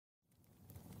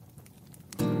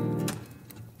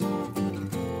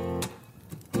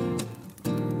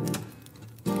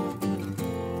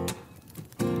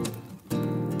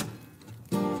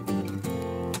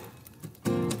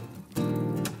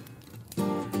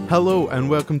Hello and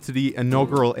welcome to the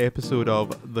inaugural episode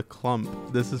of The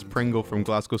Clump. This is Pringle from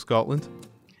Glasgow, Scotland.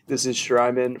 This is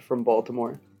Shryman from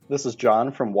Baltimore. This is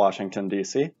John from Washington,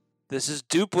 D.C. This is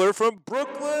Dupler from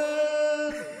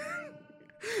Brooklyn.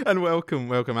 And welcome.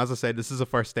 As I said, this is the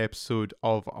first episode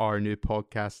of our new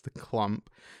podcast, The Clump.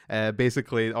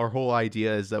 Basically, our whole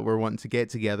idea is that we're wanting to get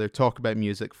together, talk about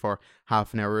music for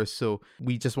half an hour or so.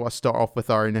 We just want to start off with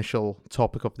our initial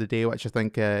topic of the day, which I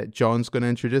think John's going to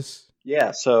introduce.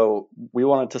 Yeah, so we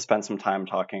wanted to spend some time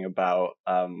talking about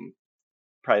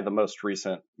probably the most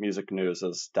recent music news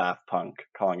is Daft Punk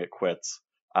calling it quits.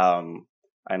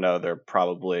 I know they're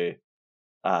probably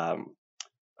a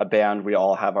band we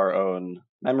all have our own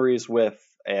memories with,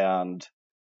 and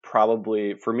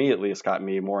probably, for me at least, got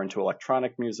me more into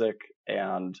electronic music,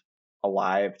 and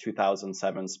Alive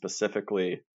 2007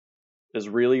 specifically is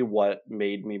really what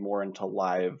made me more into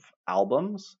live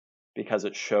albums, because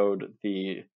it showed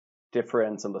the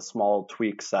difference and the small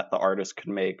tweaks that the artist could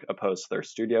make opposed to their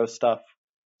studio stuff.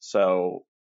 So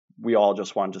we all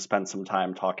just wanted to spend some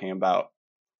time talking about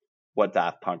what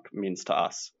Daft Punk means to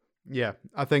us. Yeah,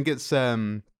 I think it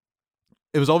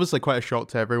was obviously quite a shock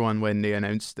to everyone when they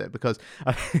announced it, because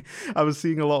I was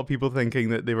seeing a lot of people thinking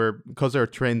that because they were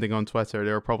trending on Twitter,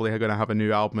 they were probably going to have a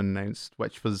new album announced,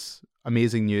 which was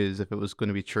amazing news if it was going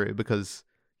to be true, because,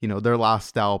 you know, their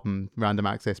last album, Random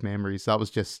Access Memories,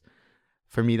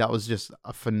 for me, that was just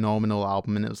a phenomenal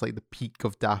album, and it was like the peak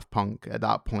of Daft Punk at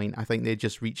that point. I think they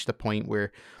just reached a point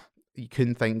where you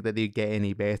couldn't think that they'd get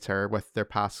any better with their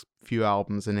past few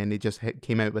albums, and then they just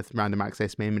came out with Random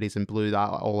Access Memories and blew that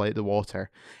all out the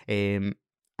water. And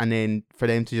then for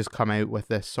them to just come out with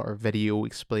this sort of video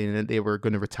explaining that they were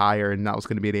going to retire and that was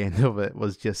going to be the end of it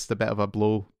was just a bit of a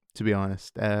blow, to be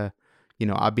honest.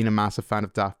 I've been a massive fan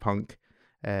of Daft Punk.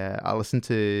 I listened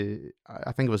to,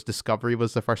 I think it was Discovery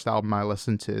was the first album I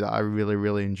listened to that I really,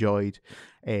 really enjoyed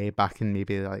back in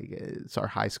maybe sort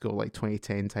of high school, like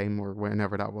 2010 time or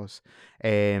whenever that was.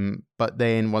 But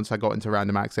then once I got into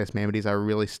Random Access Memories, I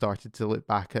really started to look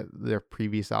back at their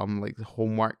previous album, like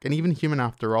Homework, and even Human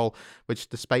After All, which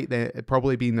despite it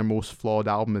probably being their most flawed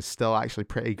album is still actually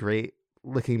pretty great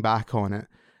looking back on it.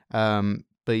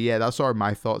 But yeah, that's sort of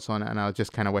my thoughts on it, and I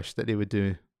just kind of wish that they would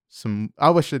do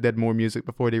I wish they did more music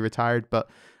before they retired, but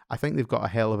I think they've got a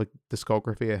hell of a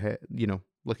discography ahead,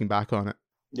 looking back on it.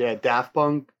 Yeah, Daft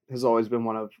Punk has always been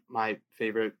one of my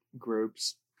favorite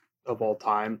groups of all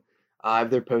time. I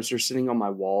have their poster sitting on my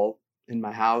wall in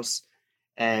my house,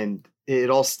 and it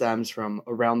all stems from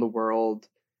Around the World,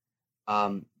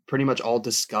 pretty much all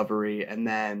Discovery, and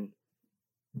then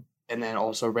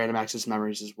also Random Access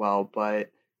Memories as well.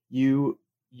 But you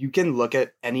can look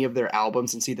at any of their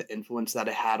albums and see the influence that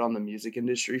it had on the music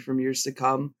industry from years to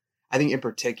come. I think in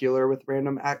particular with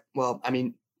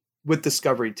with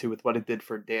Discovery too, with what it did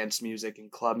for dance music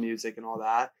and club music and all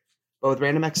that. But with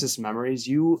Random Access Memories,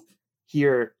 you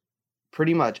hear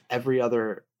pretty much every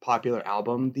other popular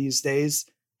album these days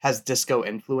has disco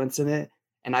influence in it.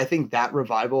 And I think that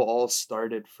revival all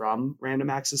started from Random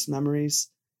Access Memories,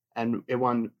 and it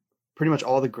won pretty much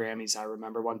all the Grammys. I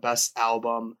remember won Best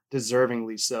Album,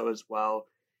 deservingly so as well.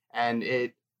 And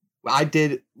I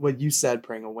did what you said,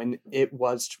 Pringle, when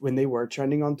they were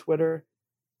trending on Twitter,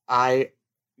 I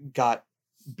got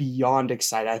beyond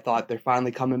excited. I thought they're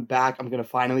finally coming back. I'm going to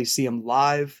finally see them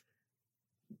live.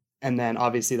 And then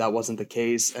obviously that wasn't the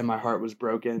case, and my heart was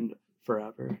broken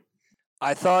forever.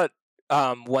 I thought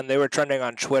when they were trending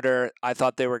on Twitter, I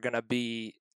thought they were going to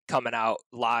be coming out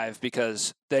live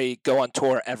because they go on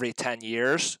tour every 10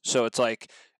 years. So it's like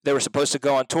they were supposed to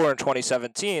go on tour in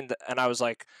 2017, and I was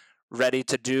like ready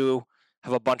to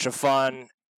have a bunch of fun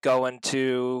going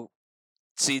to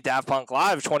see Daft Punk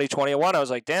live 2021. I was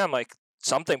like, damn, like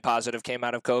something positive came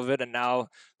out of COVID, and now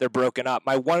they're broken up.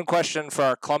 My one question for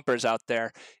our clumpers out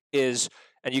there is,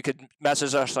 and you could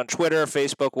message us on Twitter,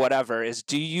 Facebook, whatever, is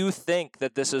do you think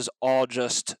that this is all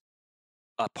just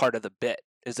a part of the bit?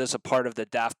 Is this a part of the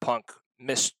Daft Punk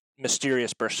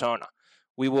mysterious persona?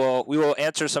 We will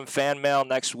answer some fan mail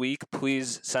next week.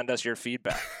 Please send us your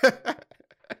feedback.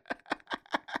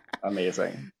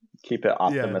 Amazing. Keep it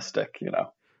optimistic,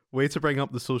 Way to bring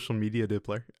up the social media,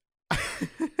 Dupler.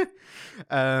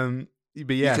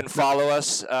 But yeah, you can follow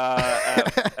us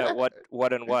at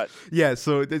what and what. Yeah,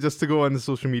 so just to go on the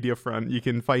social media front, you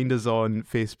can find us on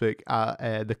Facebook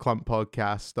at the Clump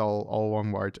Podcast, all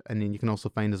one word, and then you can also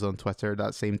find us on Twitter,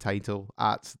 that same title,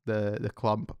 at the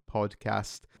Clump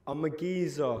Podcast. I'm a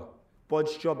geezer,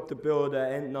 bodge job the builder,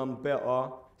 ain't none better.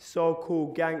 So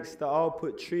cool gangster, I'll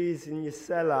put trees in your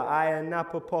cellar, I a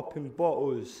Napa popping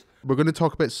bottles. We're going to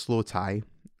talk about Slow Tie,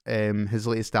 his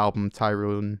latest album,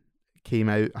 Tyrone came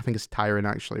out. I think it's Tyrone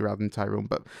actually rather than Tyrone,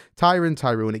 but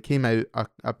Tyrone. It came out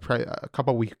a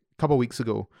couple weeks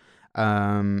ago,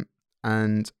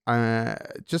 and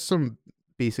just some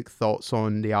basic thoughts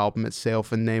on the album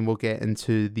itself, and then we'll get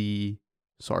into the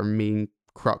sort of main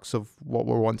crux of what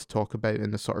we want to talk about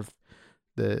and the sort of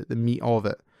the meat of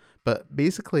it. But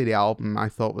basically, the album I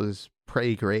thought was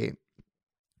pretty great.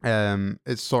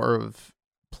 It's sort of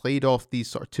played off these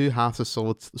sort of two halves of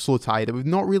Slow Tie that we've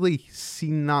not really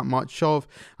seen that much of.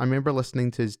 I remember listening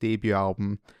to his debut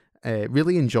album,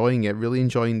 really enjoying it, really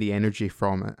enjoying the energy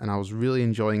from it, and I was really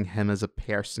enjoying him as a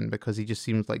person because he just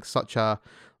seems like such a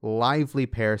lively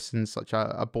person, such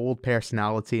a bold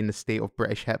personality in the state of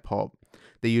British hip hop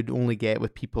that you'd only get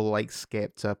with people like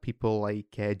Skepta, people like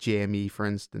JME, for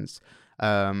instance.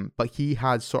 But he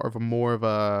had sort of a more of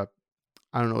a,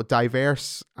 I don't know,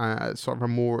 diverse, sort of a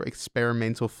more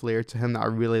experimental flair to him that I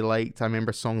really liked. I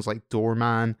remember songs like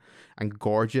Doorman and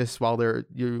Gorgeous. While they're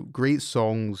great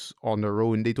songs on their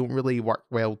own, they don't really work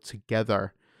well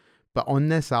together. But on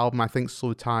this album, I think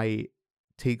Slow Tie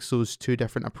takes those two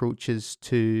different approaches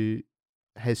to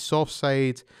his soft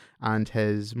side and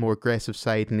his more aggressive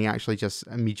side, and he actually just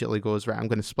immediately goes, right, I'm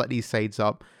going to split these sides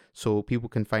up so people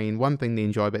can find one thing they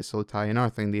enjoy about Slow Tie,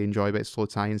 another thing they enjoy about Slow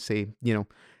Tie, and say, you know,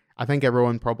 I think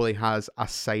everyone probably has a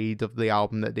side of the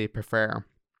album that they prefer.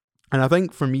 And I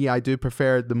think for me, I do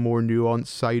prefer the more nuanced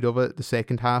side of it, the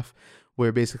second half,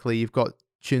 where basically you've got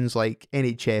tunes like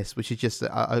NHS, which is just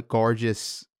a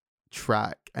gorgeous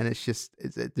track, and it's just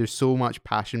there's so much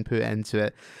passion put into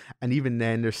it, and even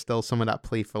then there's still some of that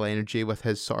playful energy with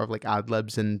his sort of like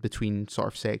ad-libs in between sort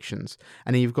of sections.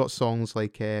 And then you've got songs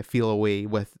like Feel Away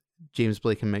with James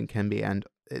Blake and Mint Kimby, and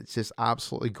it's just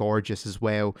absolutely gorgeous as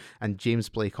well, and James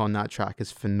Blake on that track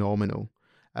is phenomenal.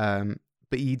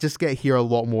 But you just get to hear a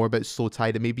lot more about Slow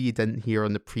Tie that maybe you didn't hear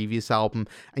on the previous album,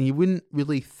 and you wouldn't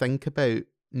really think about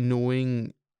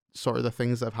knowing sort of the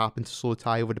things that have happened to Slow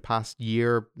Tie over the past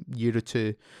year or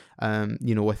two,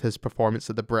 you know, with his performance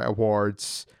at the Brit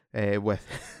Awards, with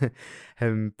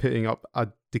him putting up a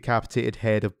decapitated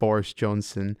head of Boris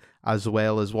Johnson, as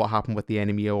well as what happened with the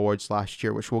NME Awards last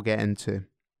year, which we'll get into,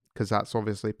 because that's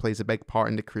obviously plays a big part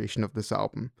in the creation of this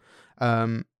album.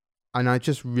 And I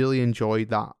just really enjoyed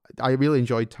that. I really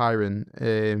enjoyed Tyrone,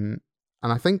 and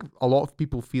I think a lot of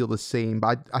people feel the same,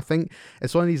 but I think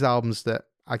it's one of these albums that,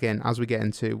 again, as we get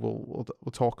into, we'll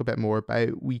talk a bit more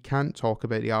about. We can't talk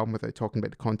about the album without talking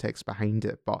about the context behind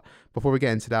it. But before we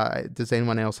get into that, does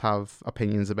anyone else have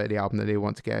opinions about the album that they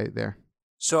want to get out there?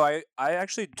 So I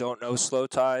actually don't know Slow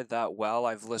Tie that well.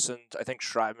 I've listened, I think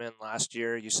Shryman last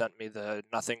year, you sent me the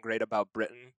Nothing Great About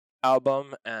Britain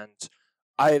album, and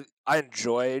I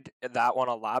enjoyed that one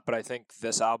a lot, but I think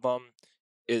this album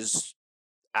is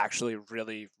actually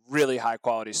really, really high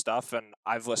quality stuff, and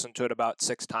I've listened to it about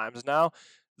 6 times now.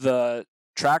 The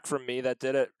track for me that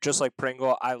did it, just like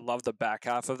Pringle, I love the back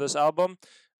half of this album.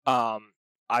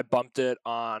 I bumped it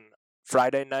on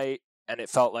Friday night, and it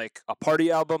felt like a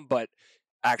party album, but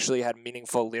actually had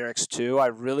meaningful lyrics too. I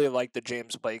really like the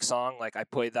James Blake song. Like, I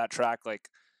played that track like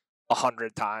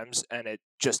 100 times, and it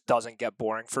just doesn't get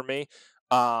boring for me.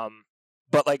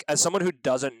 But like, as someone who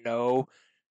doesn't know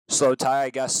Slow Tie, I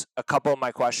guess a couple of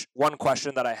my one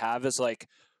question that I have is like,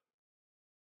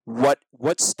 what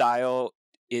style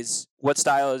is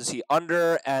he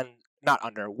under, and not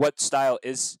under, what style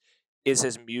is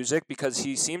his music? Because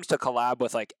he seems to collab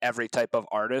with like every type of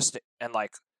artist, and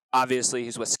like obviously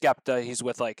he's with Skepta, he's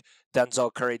with like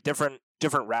Denzel Curry, different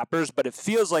rappers, but it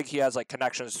feels like he has like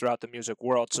connections throughout the music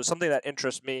world. So something that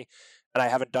interests me, and I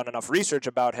haven't done enough research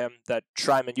about him, that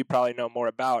Shryman, you probably know more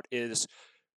about, is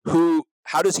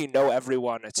how does he know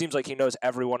everyone? It seems like he knows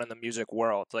everyone in the music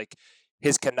world. Like,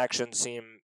 his connections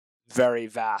seem very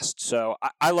vast. So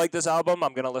I like this album.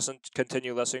 I'm going to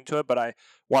continue listening to it, but I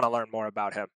want to learn more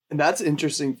about him. And that's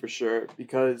interesting for sure,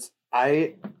 because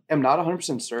I am not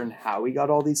 100% certain how he got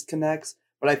all these connects,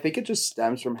 but I think it just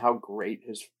stems from how great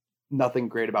his Nothing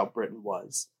Great About Britain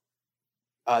was.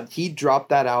 He dropped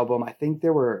that album. I think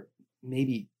there were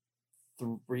maybe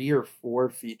 3 or 4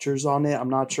 features on it. I'm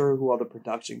not sure who all the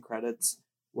production credits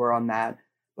were on that,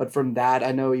 but from that,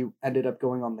 I know he ended up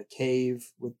going on The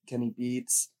Cave with Kenny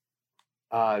Beats.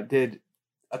 Did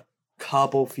a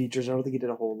couple features. I don't think he did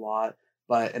a whole lot,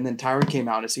 and then Tyrone came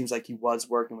out, and it seems like he was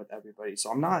working with everybody.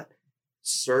 So I'm not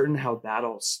certain how that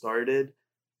all started,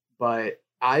 but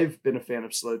I've been a fan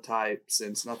of Slow Tie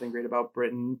since Nothing Great About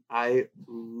Britain. I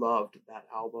loved that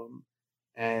album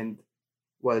and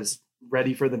was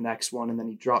ready for the next one, and then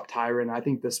he dropped Tyrone. I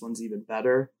think this one's even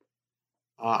better.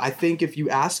 I think if you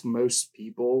ask most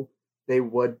people, they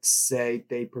would say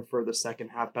they prefer the second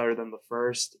half better than the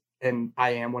first. and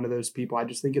I am one of those people. I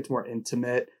just think it's more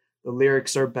intimate. The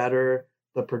lyrics are better.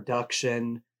 The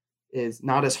production is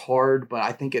not as hard, but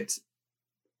I think it's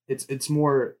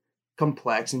more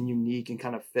complex and unique and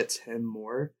kind of fits him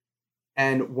more.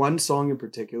 And one song in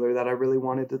particular that I really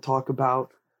wanted to talk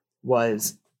about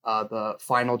was the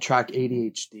final track,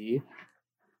 ADHD.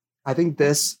 I think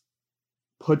this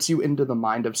puts you into the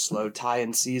mind of Slowthai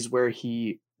and sees where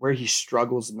he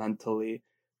struggles mentally.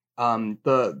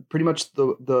 The pretty much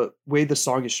the way the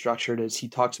song is structured is he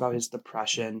talks about his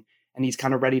depression and he's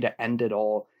kind of ready to end it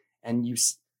all, and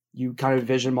you kind of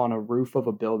vision him on a roof of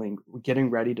a building getting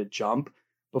ready to jump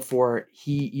before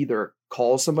he either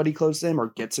calls somebody close to him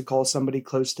or gets to call somebody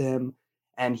close to him,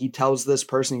 and he tells this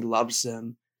person he loves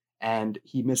him and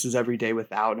he misses every day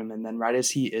without him, and then right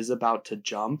as he is about to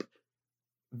jump,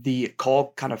 the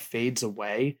call kind of fades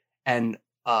away and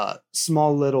a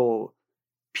small little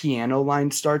piano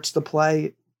line starts to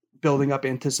play, building up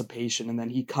anticipation, and then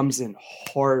he comes in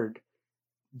hard,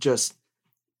 just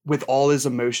with all his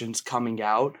emotions coming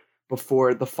out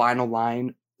before the final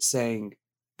line saying,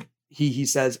 he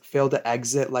says, fail to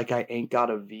exit like I ain't got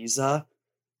a visa.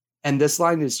 And this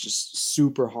line is just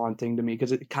super haunting to me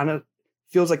because it kind of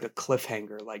feels like a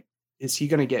cliffhanger. Like, is he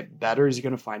going to get better? Is he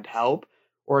going to find help?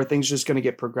 Or are things just going to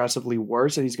get progressively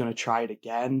worse and he's going to try it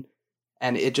again?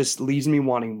 And it just leaves me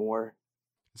wanting more.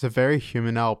 It's a very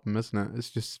human album, isn't it? It's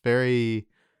just very...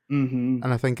 Mm-hmm.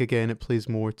 And I think, again, it plays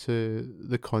more to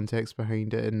the context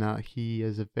behind it in that he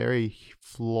is a very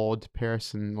flawed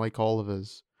person, like all of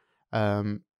us.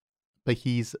 But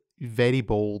he's very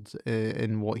bold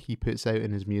in what he puts out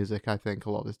in his music, I think,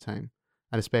 a lot of the time.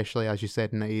 And especially, as you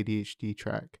said, in the ADHD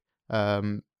track.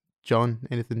 John,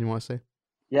 anything you want to say?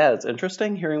 Yeah, it's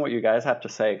interesting hearing what you guys have to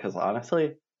say, because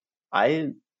honestly, I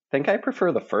think I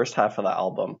prefer the first half of the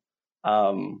album.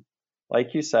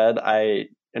 Like you said, I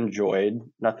enjoyed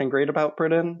Nothing Great About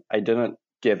Britain. I didn't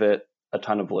give it a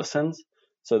ton of listens.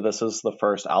 So this is the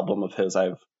first album of his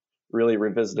I've really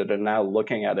revisited. And now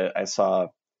looking at it, I saw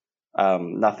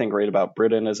Nothing Great About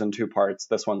Britain is in 2 parts.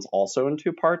 This one's also in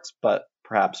 2 parts, but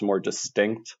perhaps more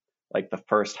distinct. Like the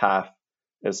first half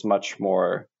is much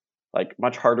more, like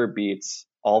much harder beats.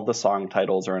 All the song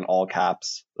titles are in all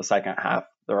caps. The second half,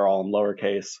 they're all in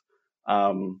lowercase.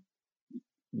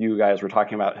 You guys were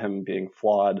talking about him being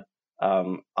flawed.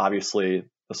 Obviously,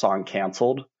 the song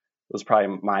Cancelled was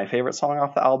probably my favorite song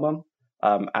off the album.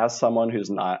 As someone who's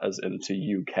not as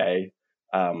into UK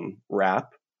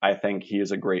rap, I think he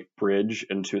is a great bridge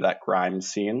into that grime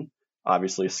scene.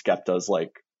 Obviously, Skepta's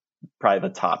like probably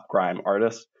the top grime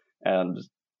artist. And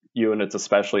it's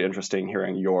especially interesting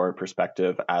hearing your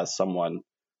perspective as someone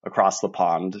across the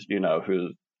pond, who,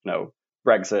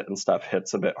 Brexit and stuff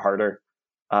hits a bit harder.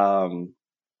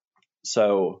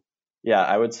 So yeah,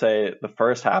 I would say the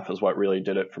first half is what really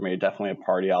did it for me. Definitely a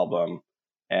party album.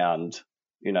 And,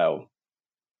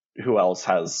 who else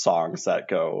has songs that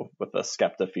go with a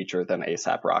Skepta feature than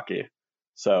A$AP Rocky?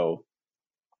 So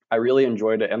I really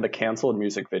enjoyed it. And the Cancelled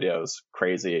music video is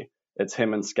crazy. It's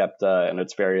him and Skepta, and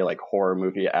it's very like horror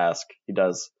movie-esque. He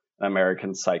does an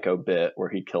American Psycho bit where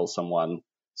he kills someone.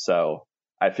 So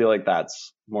I feel like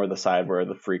that's more the side where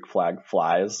the freak flag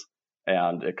flies,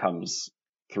 and it comes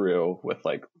through with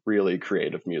like really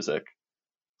creative music.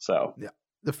 So yeah,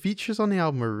 the features on the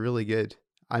album are really good.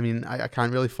 I mean, I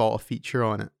can't really fault a feature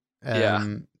on it.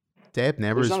 Deb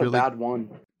Never's not really a bad one.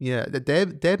 Yeah, the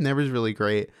Deb Never's really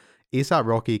great. A$AP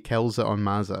Rocky kills it on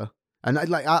Mazza, and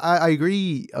I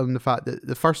agree on the fact that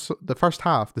the first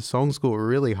half the songs go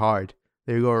really hard.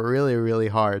 They go really really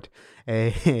hard,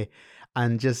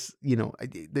 and just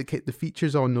the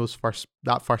features on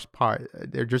that first part,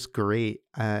 they're just great.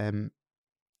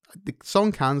 The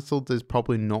song Cancelled is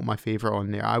probably not my favorite on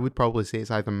there. I would probably say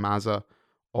it's either Mazza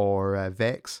or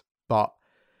Vex, but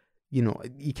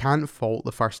you can't fault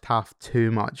the first half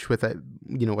too much without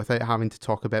having to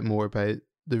talk a bit more about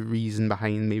the reason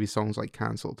behind maybe songs like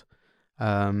Cancelled.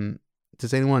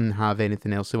 Does anyone have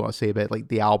anything else they want to say about like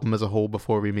the album as a whole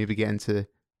before we maybe get into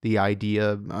the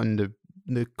idea and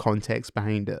the context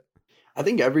behind it? I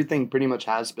think everything pretty much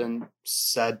has been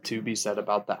said to be said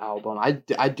about the album.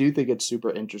 I do think it's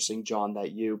super interesting, John,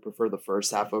 that you prefer the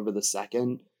first half over the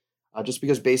second, just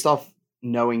because based off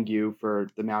knowing you for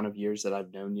the amount of years that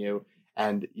I've known you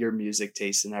and your music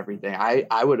taste and everything,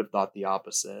 I would have thought the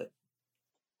opposite.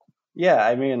 Yeah,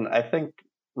 I mean, I think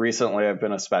recently I've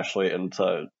been especially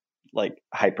into like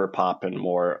hyper pop and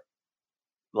more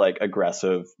like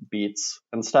aggressive beats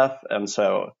and stuff. And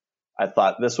so I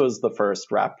thought this was the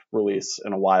first rap release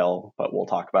in a while, but we'll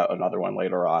talk about another one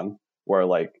later on where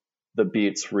like the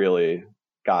beats really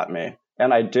got me.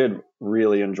 And I did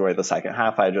really enjoy the second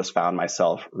half. I just found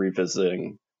myself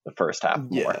revisiting the first half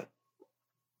more.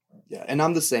 Yeah, and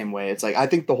I'm the same way. It's like I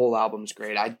think the whole album's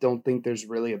great. I don't think there's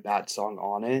really a bad song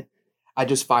on it. I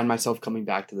just find myself coming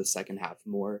back to the second half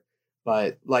more.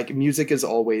 But like music is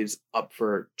always up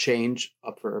for change,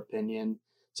 up for opinion.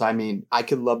 So I mean, I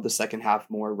could love the second half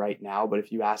more right now, but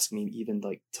if you ask me even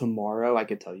like tomorrow, I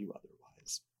could tell you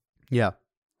otherwise. Yeah.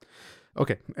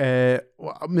 Okay.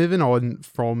 Moving on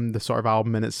from the sort of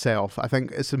album in itself, I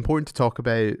think it's important to talk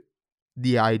about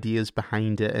the ideas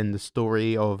behind it and the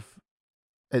story of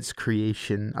its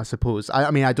creation, I suppose. I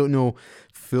mean, I don't know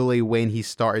fully when he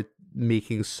started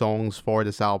making songs for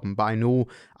this album, but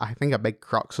I think a big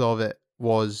crux of it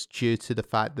was due to the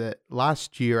fact that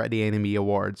last year at the NME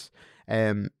Awards,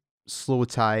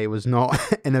 Slowthai was not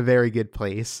in a very good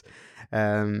place.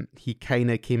 He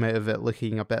kind of came out of it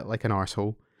looking a bit like an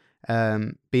arsehole.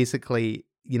 Basically,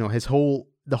 you know,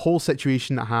 the whole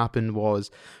situation that happened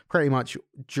was pretty much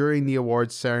during the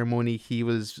awards ceremony, he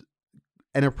was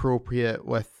inappropriate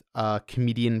with a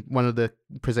comedian, one of the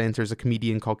presenters, a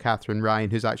comedian called Catherine Ryan,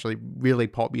 who's actually really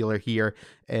popular here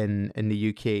in the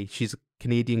UK. She's a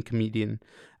Canadian comedian.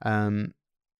 And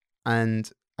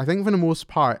I think for the most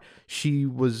part, she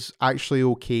was actually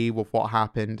okay with what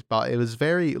happened, but it was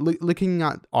very, looking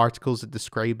at articles that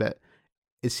describe it,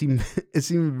 it seemed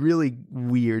really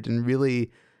weird and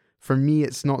really, for me,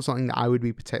 it's not something that I would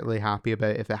be particularly happy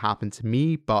about if it happened to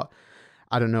me, but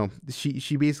I don't know.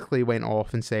 She basically went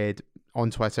off and said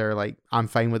on Twitter, like, I'm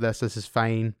fine with this is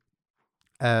fine.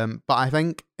 But I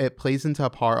think it plays into a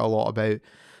part a lot about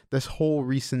this whole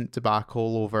recent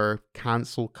debacle over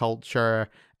cancel culture.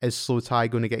 Is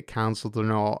Slowthai going to get cancelled or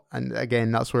not? And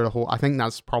again, that's where I think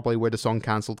that's probably where the song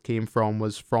Cancelled came from,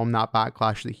 was from that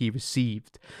backlash that he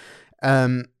received.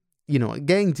 You know,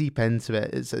 getting deep into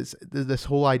it, is this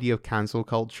whole idea of cancel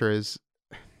culture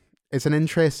it's an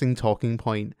interesting talking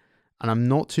point, and I'm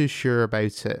not too sure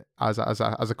about it as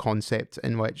a concept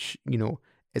in which, you know,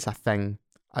 it's a thing.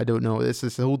 I don't know. This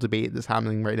is the whole debate that's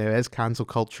happening right now. Is cancel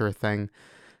culture a thing?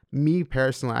 Me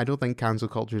personally, I don't think cancel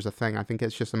culture is a thing. I think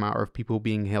it's just a matter of people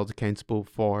being held accountable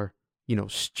for, you know,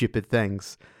 stupid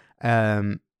things.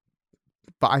 But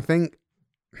I think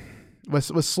with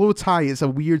Slowthai, it's a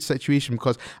weird situation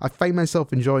because I find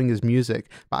myself enjoying his music,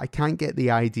 but I can't get the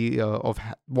idea of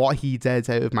what he did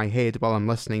out of my head while I'm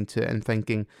listening to it and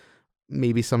thinking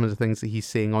maybe some of the things that he's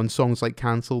saying on songs like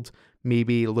Cancelled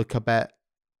maybe look a bit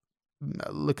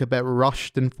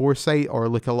rushed in foresight, or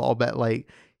look a little bit like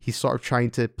he's sort of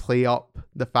trying to play up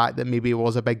the fact that maybe it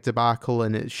was a big debacle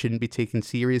and it shouldn't be taken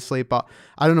seriously. But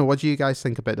I don't know. What do you guys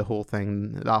think about the whole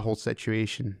thing, that whole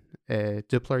situation?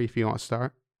 Dupler, if you want to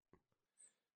start.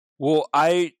 Well,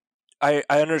 I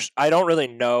don't really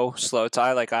know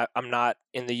Slowthai. Like I'm not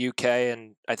in the UK,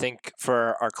 and I think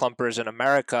for our clumpers in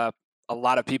America, a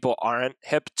lot of people aren't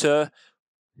hip to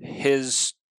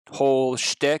his whole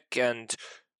shtick and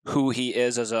who he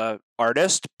is as a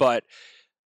artist. But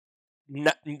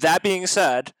that being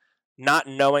said, not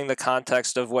knowing the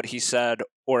context of what he said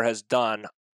or has done,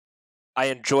 I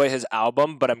enjoy his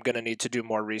album, but I'm going to need to do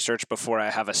more research before I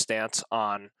have a stance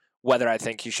on whether I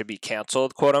think he should be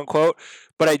canceled, quote unquote.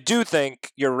 But I do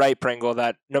think you're right, Pringle,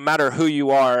 that no matter who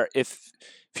you are, if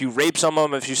you rape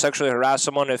someone, if you sexually harass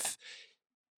someone, if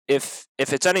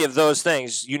it's any of those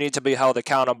things, you need to be held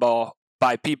accountable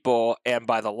by people and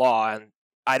by the law. And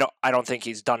I don't think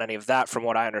he's done any of that from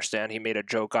what I understand. He made a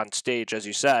joke on stage, as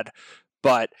you said.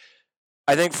 But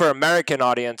I think for American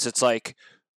audience, it's like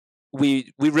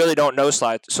we really don't know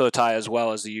Slowthai as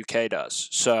well as the UK does.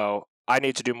 So I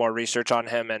need to do more research on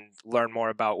him and learn more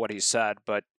about what he said.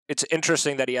 But it's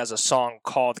interesting that he has a song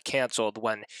called Cancelled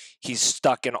when he's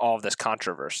stuck in all of this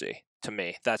controversy. To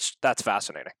me, that's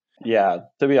fascinating. Yeah,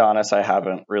 to be honest, I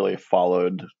haven't really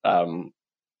followed the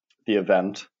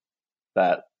event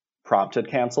that prompted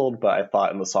Cancelled, but I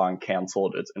thought in the song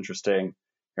Cancelled, it's interesting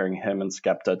hearing him and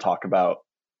Skepta talk about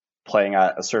playing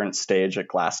at a certain stage at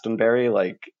Glastonbury,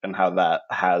 like, and how that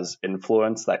has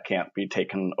influence that can't be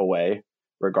taken away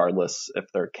regardless if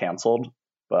they're canceled.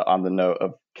 But on the note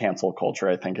of cancel culture,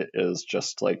 I think it is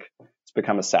just like it's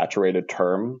become a saturated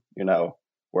term, you know,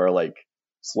 where like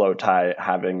Slowthai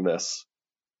having this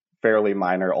fairly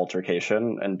minor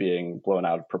altercation and being blown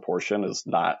out of proportion is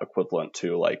not equivalent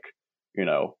to like, you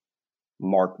know,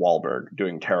 Mark Wahlberg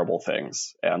doing terrible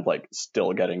things and like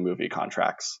still getting movie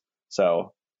contracts.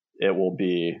 So it will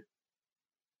be,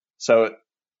 so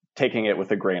taking it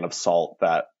with a grain of salt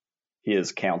that he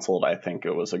is canceled, I think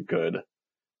it was a good,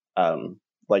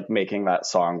 like making that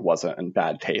song wasn't in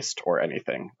bad taste or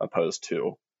anything, opposed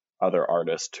to other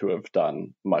artists who have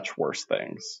done much worse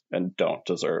things and don't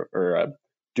deserve, or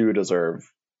do deserve,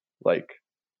 like,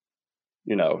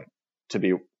 to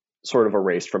be sort of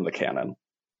erased from the canon.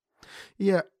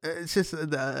 Yeah, it's just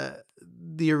the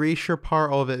erasure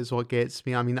part of it is what gets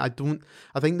me. I mean, I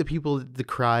think the people that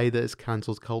decry that it's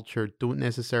cancelled culture don't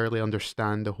necessarily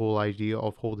understand the whole idea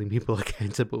of holding people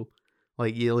accountable.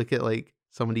 Like, you look at like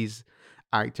some of these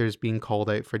actors being called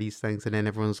out for these things, and then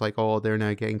everyone's like, "Oh, they're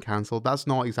now getting cancelled." That's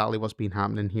not exactly what's been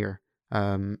happening here.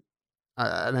 And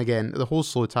again, the whole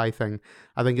Slow Tie thing,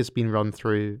 I think it's been run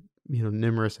through,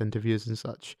 numerous interviews and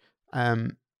such.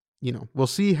 We'll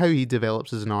see how he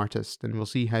develops as an artist, and we'll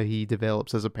see how he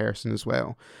develops as a person as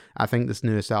well. I think this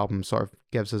newest album sort of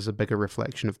gives us a bigger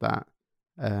reflection of that.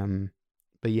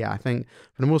 But yeah, I think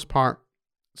for the most part,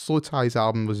 Slow Tie's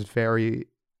album was very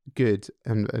good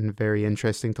and very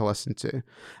interesting to listen to.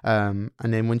 And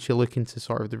then once you look into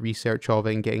sort of the research of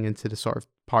it and getting into the sort of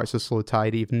parts of Slow Tie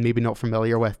that even maybe not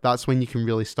familiar with, that's when you can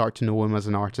really start to know him as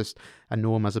an artist and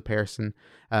know him as a person.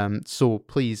 So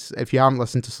please, if you haven't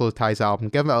listened to Slow Tie's album,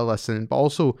 give it a listen, but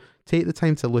also take the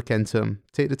time to look into him,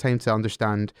 take the time to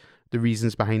understand the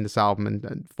reasons behind this album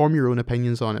and form your own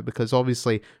opinions on it, because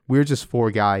obviously we're just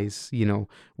four guys,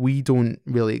 we don't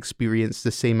really experience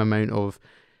the same amount of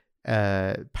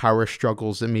power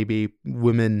struggles that maybe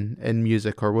women in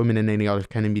music or women in any other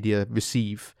kind of media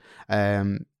receive.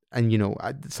 And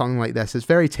something like this, it's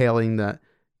very telling that,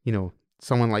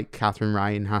 someone like Katherine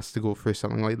Ryan has to go through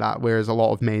something like that, whereas a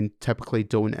lot of men typically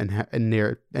don't in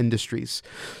their industries.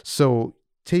 So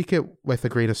take it with a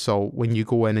grain of salt when you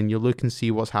go in and you look and see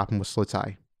what's happened with Slow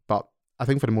Tie. But I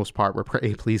think for the most part, we're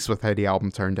pretty pleased with how the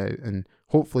album turned out, and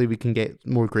hopefully we can get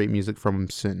more great music from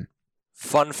him soon.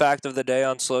 Fun fact of the day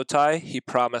on Slow Tie: he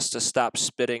promised to stop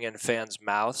spitting in fans'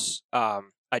 mouths.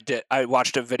 I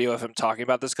watched a video of him talking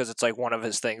about this because it's like one of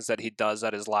his things that he does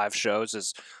at his live shows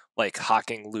is like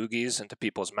hawking loogies into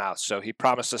people's mouths. So he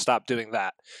promised to stop doing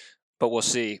that. But we'll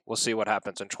see what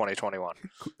happens in 2021.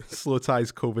 Slow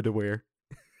Tie's COVID aware.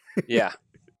 Yeah.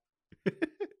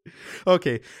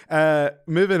 Okay.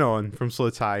 Moving on from Slow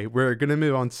Tie, we're gonna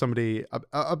move on to somebody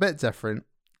a bit different.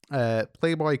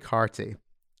 Playboi Carti.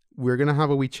 We're going to have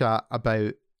a wee chat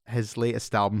about his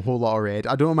latest album, Whole Lotta Red.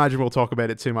 I don't imagine we'll talk about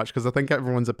it too much because I think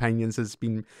everyone's opinions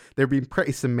they've been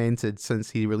pretty cemented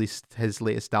since he released his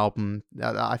latest album.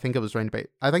 I think it was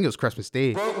Christmas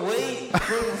Day. But wait,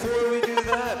 before we do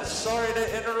that, sorry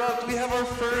to interrupt. We have our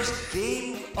first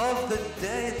game of the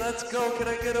day. Let's go. Can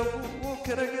I get a woo?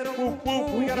 Can I get a woo?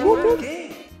 We got our first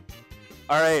game.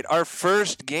 All right, our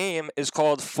first game is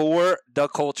called For the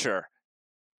Culture.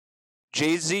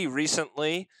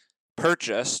 LVMH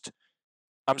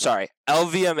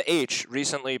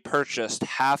recently purchased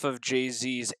half of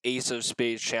Jay-Z's Ace of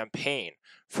Spades champagne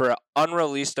for an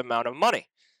unreleased amount of money.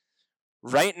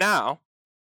 Right now,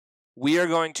 we are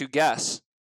going to guess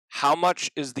how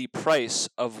much is the price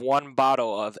of one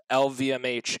bottle of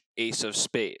LVMH Ace of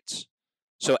Spades.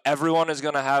 So everyone is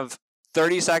going to have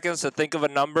 30 seconds to think of a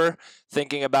number,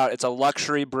 thinking about it's a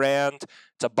luxury brand,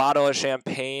 it's a bottle of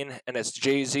champagne, and it's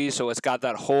Jay-Z, so it's got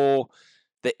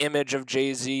the image of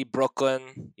Jay-Z,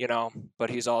 Brooklyn, but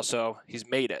he's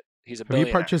made it. He's a billionaire. Have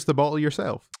you purchased the bottle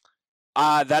yourself?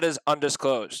 That is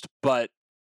undisclosed, but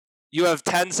you have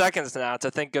 10 seconds now to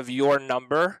think of your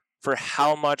number for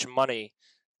how much money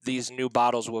these new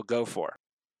bottles will go for.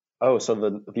 Oh,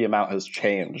 so the amount has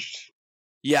changed.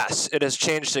 Yes, it has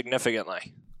changed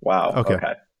significantly. Wow. Okay.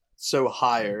 So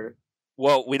higher.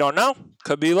 Well, we don't know.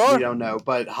 Could be lower. We don't know,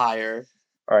 but higher.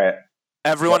 All right.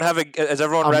 Is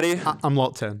everyone ready? I'm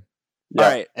locked in. Yeah.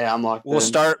 All right. Yeah, I'm locked in. We'll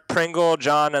start Pringle,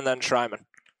 John, and then Schreiman.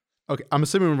 Okay, I'm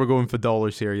assuming we're going for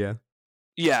dollars here, yeah?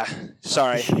 Yeah.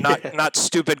 Sorry. Not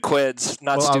stupid quids.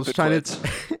 Quids.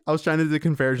 I was trying to do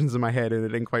conversions in my head and it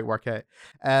didn't quite work out.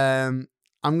 I'm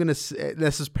going to say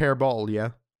this is per bottle, yeah?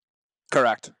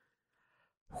 Correct.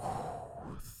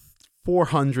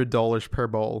 $400 per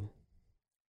bottle.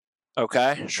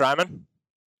 Okay. Schreiman?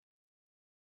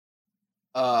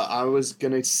 I was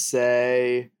gonna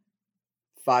say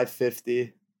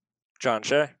 $550. John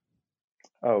Shea?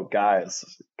 Oh, guys,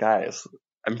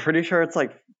 I'm pretty sure it's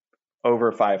like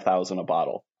over 5,000 a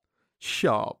bottle.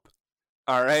 Shop.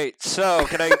 All right. So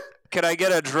can I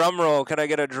get a drum roll? Can I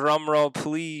get a drum roll,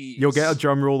 please? You'll get a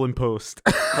drum roll in post.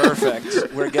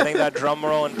 Perfect. We're getting that drum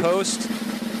roll in post.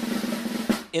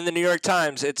 In the New York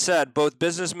Times, it said, both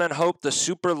businessmen hope the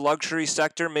super luxury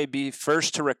sector may be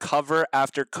first to recover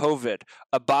after COVID.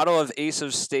 A bottle of Ace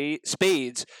of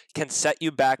Spades can set you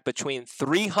back between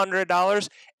 $300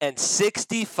 and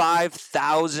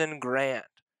 $65,000 grand.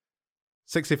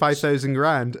 65,000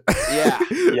 grand. Yeah.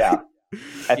 Yeah.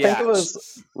 I think Yeah. it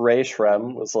was Ray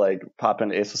Shrem was like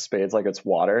popping Ace of Spades like it's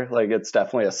water. Like it's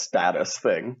definitely a status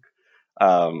thing.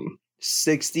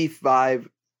 65.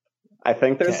 I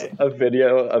think there's Okay. a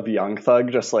video of Young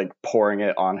Thug just like pouring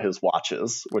it on his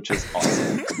watches, which is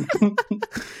awesome.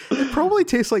 It probably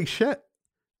tastes like shit.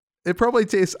 It probably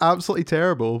tastes absolutely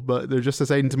terrible, but they're just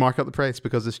deciding to mark up the price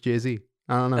because it's Jay-Z.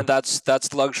 I don't know. And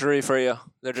that's luxury for you.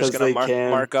 They're just 'Cause going they to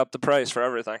can. mark up the price for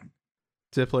everything.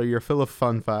 Dippler, you're full of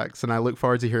fun facts, and I look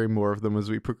forward to hearing more of them as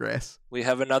we progress. We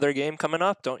have another game coming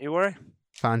up. Don't you worry.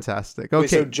 Fantastic. Wait,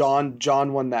 so Okay,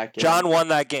 John won that game. John won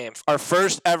that game. Our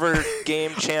first ever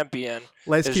game champion.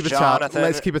 let's is keep a Jonathan.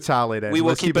 let's keep a tally then. We will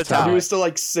Let's keep a He tally. was still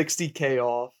like 60K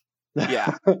off.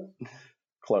 Yeah.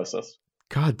 Closest.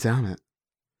 God damn it!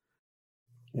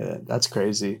 Yeah, that's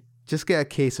crazy. Just get a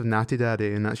case of Natty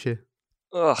Daddy, and that's you.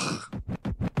 Ugh.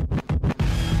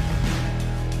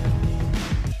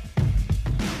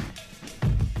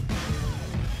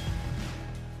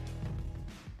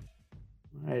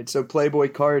 All right, so Playboy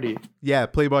Cardi. Yeah,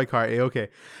 Playboy Carti. Okay.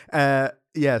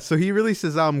 Yeah. So he released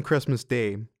his album Christmas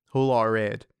Day, Whole Lot of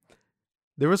Red.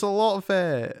 There was a lot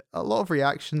of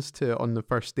reactions to it on the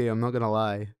first day. I'm not gonna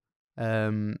lie.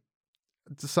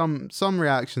 Some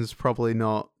reactions probably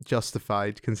not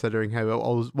justified considering how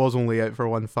it was only out for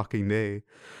one fucking day.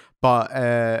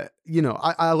 But you know,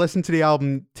 I listened to the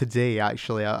album today.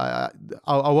 Actually, I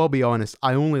will be honest.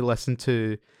 I only listened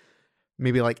to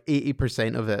maybe like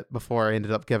 80% of it before I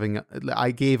ended up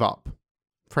I gave up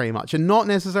pretty much. And not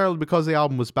necessarily because the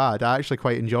album was bad. I actually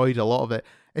quite enjoyed a lot of it.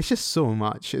 It's just so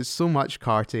much. It's so much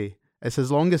Carti. It's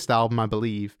his longest album, I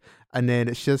believe. And then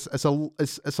it's a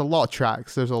lot of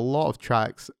tracks. There's a lot of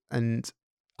tracks and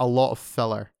a lot of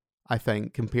filler, I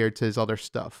think, compared to his other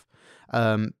stuff.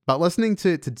 But listening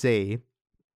to it today,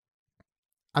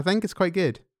 I think it's quite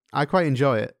good. I quite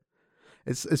enjoy it.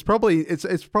 It's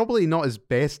probably not his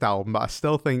best album, but I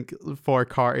still think for a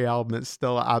Carti album, it's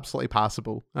still absolutely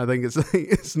passable. I think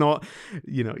it's not,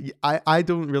 you know, I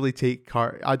don't really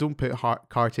I don't put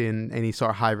Carti in any sort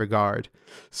of high regard.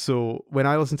 So when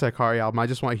I listen to a Carti album, I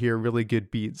just want to hear really good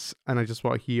beats, and I just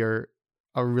want to hear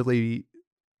a really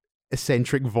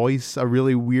eccentric voice, a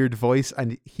really weird voice,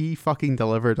 and he fucking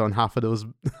delivered on half of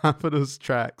those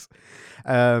tracks.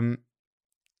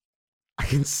 I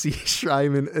can see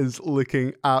Shryman is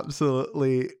looking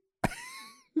absolutely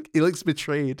he looks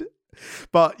betrayed.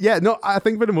 But yeah, no, I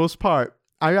think for the most part,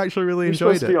 I actually really You're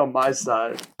enjoyed supposed to be it. on my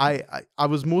side. I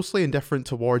was mostly indifferent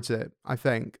towards it, I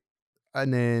think.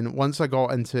 And then once I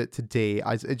got into it today,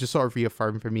 it just sort of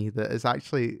reaffirmed for me that it's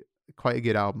actually quite a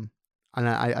good album. And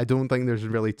I don't think there's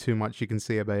really too much you can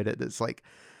say about it. It's like,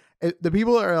 the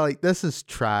people that are like, this is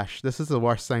trash, this is the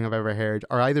worst thing I've ever heard,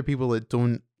 are either people that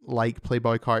don't like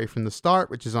Playboy Carti from the start,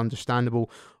 which is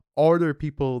understandable, or there are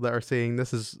people that are saying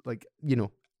this is like, you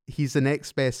know, he's the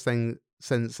next best thing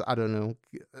since, I don't know,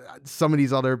 some of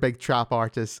these other big trap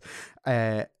artists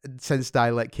since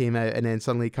Dialect came out, and then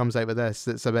suddenly he comes out with this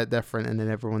that's a bit different, and then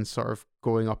everyone's sort of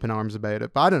going up in arms about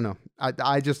it. But I don't know,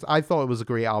 I thought it was a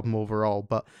great album overall,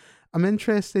 but I'm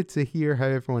interested to hear how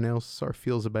everyone else sort of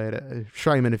feels about it.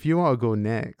 Shryman, if you want to go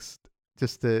next,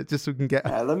 just so we can get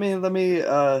Yeah, let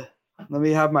me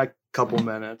have my couple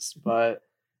minutes. But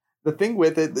the thing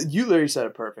with it, you literally said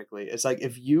it perfectly. It's like,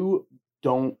 if you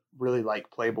don't really like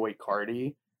Playboy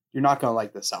Carti, you're not gonna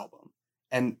like this album.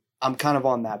 And I'm kind of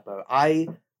on that boat. I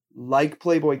like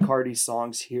Playboy Carti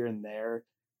songs here and there.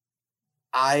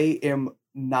 I am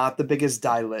not the biggest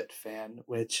Dialect fan,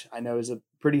 which I know is a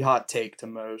pretty hot take to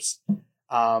most.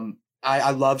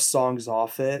 I love songs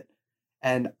off it,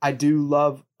 and I do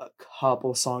love a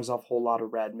couple songs off Whole Lot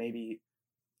of Red, maybe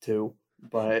two.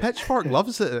 But Pitchfork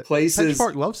loves it. Places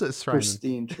Pitchfork loves it, Shryman.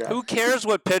 pristine track. Who cares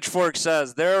what Pitchfork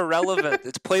says? They're irrelevant.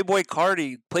 It's Playboy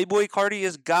Carti. Playboy Carti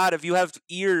is God. If you have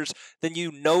ears, then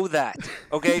you know that.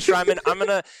 Okay, Shryman, I'm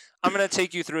gonna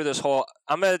take you through this whole.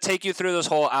 I'm gonna take you through this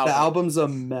whole album. The album's a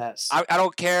mess. I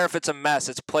don't care if it's a mess.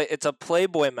 It's a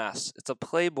Playboy mess. It's a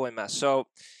Playboy mess. So,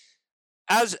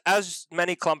 as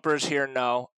many clumpers here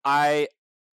know, I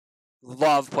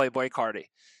love Playboy Carti.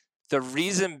 The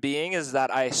reason being is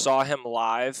that I saw him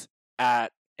live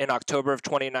in October of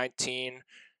 2019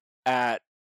 at,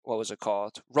 what was it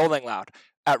called? Rolling Loud.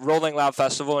 At Rolling Loud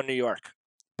Festival in New York.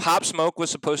 Pop Smoke was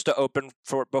supposed to open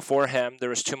before him. There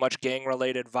was too much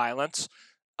gang-related violence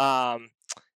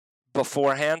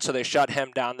beforehand, so they shut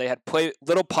him down. They had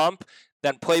Little Pump,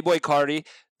 then Playboy Carti,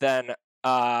 then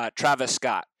Travis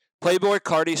Scott. Playboy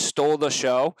Carti stole the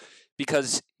show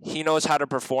because he knows how to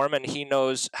perform and he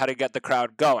knows how to get the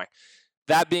crowd going.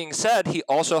 That being said, he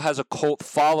also has a cult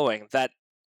following that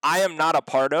I am not a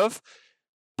part of,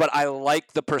 but I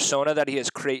like the persona that he has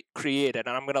created.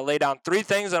 And I'm going to lay down 3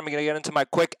 things, and I'm going to get into my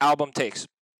quick album takes.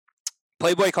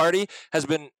 Playboi Carti has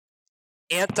been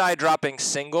anti-dropping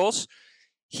singles.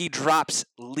 He drops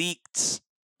leaks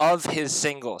of his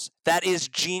singles. That is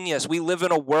genius. We live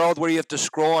in a world where you have to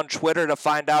scroll on Twitter to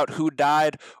find out who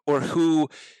died or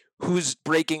who's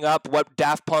breaking up, what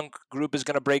Daft Punk group is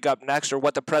going to break up next, or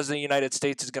what the President of the United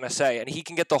States is going to say. And he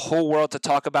can get the whole world to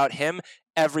talk about him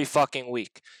every fucking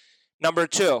week. Number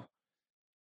 2,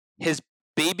 his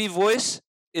baby voice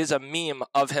is a meme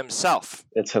of himself.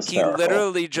 It's hysterical. He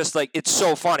literally just like, it's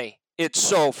so funny. It's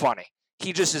so funny.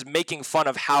 He just is making fun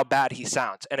of how bad he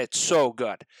sounds, and it's so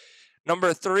good.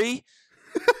 Number 3,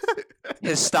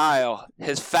 his style,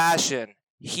 his fashion.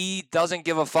 He doesn't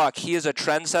give a fuck. He is a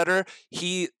trendsetter.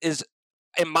 He is,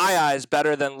 in my eyes,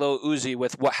 better than Lil Uzi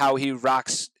with how he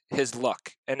rocks his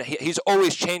look, and he's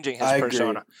always changing his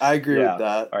persona. I agree with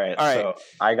that. All right. So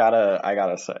I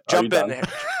gotta say, jump in here.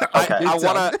 Okay.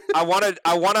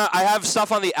 I have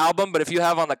stuff on the album, but if you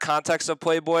have on the context of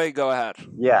Playboi, go ahead.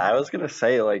 Yeah, I was gonna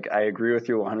say, like, I agree with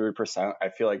you 100%. I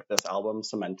feel like this album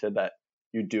cemented that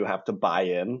you do have to buy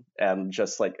in and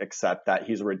just like accept that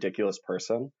he's a ridiculous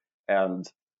person. And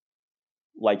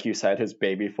like you said, his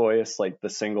baby voice, like the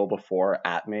single before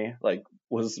 "At Me," like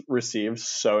was received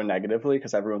so negatively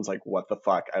because everyone's like, "What the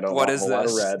fuck? I don't want a whole lot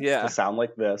of red to sound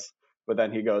like this." But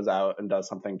then he goes out and does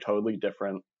something totally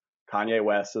different. Kanye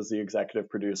West is the executive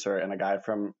producer and a guy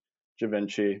from Da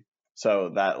Vinci,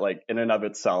 so that like in and of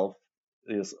itself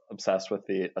is obsessed with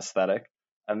the aesthetic.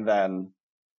 And then,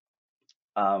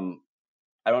 I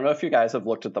don't know if you guys have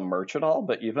looked at the merch at all,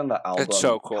 but even the album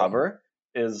cover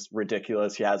is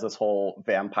ridiculous. He has this whole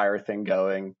vampire thing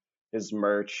going. His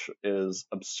merch is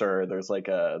absurd. There's like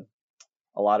a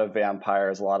lot of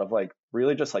vampires, a lot of like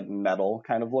really just like metal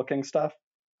kind of looking stuff.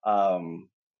 And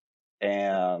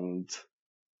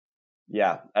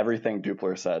yeah, everything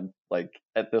Dupler said, like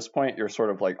at this point you're sort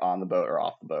of like on the boat or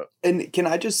off the boat. And can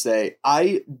I just say,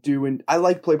 I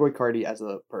like Playboi Carti as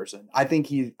a person. I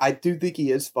do think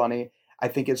he is funny. I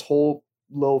think his whole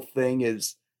little thing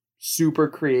is super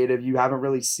creative. You haven't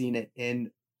really seen it in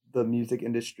the music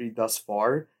industry thus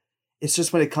far. It's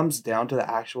just when it comes down to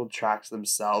the actual tracks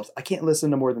themselves, I can't listen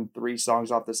to more than 3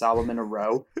 songs off this album in a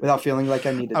row without feeling like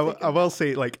I need to. I will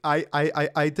say, like,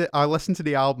 I listened to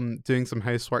the album doing some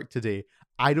housework today.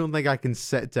 I don't think I can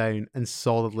sit down and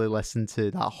solidly listen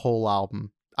to that whole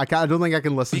album. I don't think I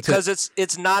can listen because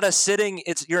it's not a sitting.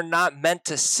 You're not meant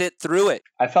to sit through it.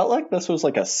 I felt like this was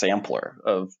like a sampler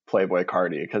of Playboi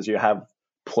Carti because you have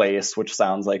Place, which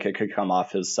sounds like it could come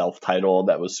off his self-titled.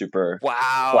 That was super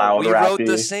cloud we rappy. Wrote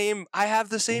the same. I have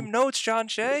the same notes, John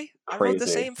Shea. I wrote the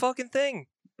same fucking thing.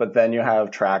 But then you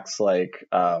have tracks like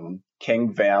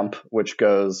King Vamp, which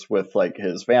goes with like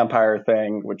his vampire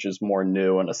thing, which is more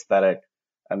new and aesthetic.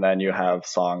 And then you have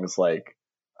songs like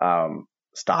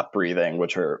Stop Breathing,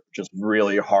 which are just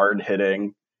really hard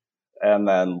hitting, and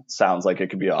then sounds like it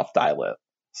could be off Die Lit.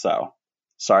 So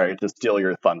sorry to steal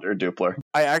your thunder, Dupler.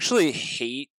 I actually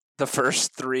hate the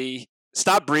first 3.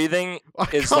 Stop Breathing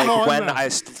is like when I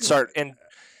start, and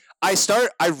I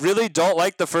really don't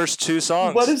like the first 2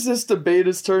 songs. What is this debate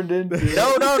has turned into?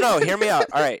 No. Hear me out.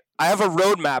 All right. I have a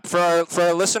roadmap for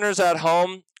our listeners at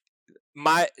home.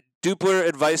 My Dupler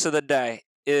advice of the day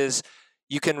is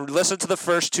you can listen to the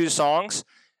first 2 songs,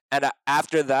 and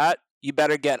after that, you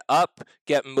better get up,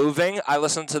 get moving. I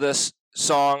listened to this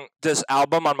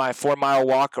album on my 4-mile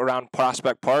walk around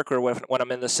Prospect Park or when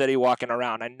I'm in the city walking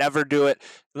around. I never do it.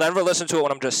 Never listen to it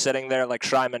when I'm just sitting there like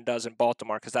Shryman does in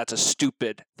Baltimore because that's a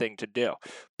stupid thing to do.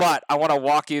 But I want to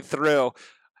walk you through.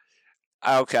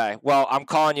 Okay, well, I'm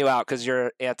calling you out because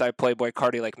you're anti-Playboi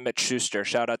Carti like Mitch Schuster.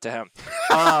 Shout out to him.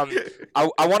 I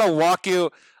want to walk you.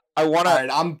 All right,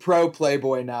 I'm pro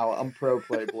Playboi now.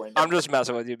 I'm just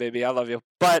messing with you, baby. I love you.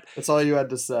 But that's all you had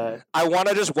to say. I want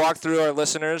to just walk through our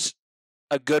listeners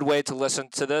a good way to listen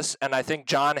to this, and I think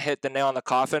John hit the nail on the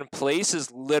coffin. Place is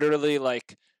literally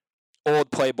like old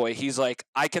Playboi. He's like,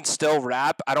 I can still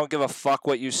rap. I don't give a fuck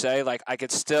what you say. Like I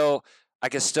could still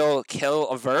kill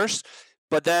a verse.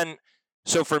 But then,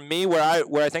 so for me, where I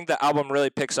think the album really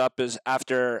picks up is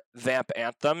after Vamp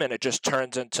Anthem, and it just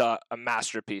turns into a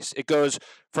masterpiece. It goes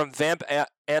from Vamp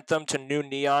Anthem to New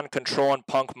Neon, Control, and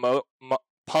Punk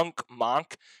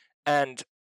Monk,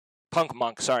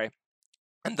 sorry.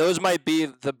 And those might be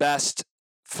the best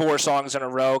 4 songs in a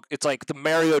row. It's like the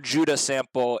Mario Judah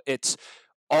sample. It's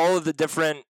all of the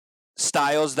different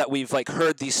styles that we've like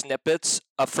heard these snippets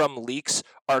from leaks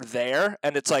are there,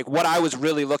 and it's like what I was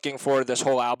really looking for this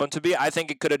whole album to be. I think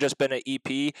it could have just been an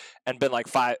EP and been like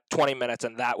 20 minutes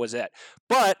and that was it.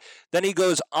 But then he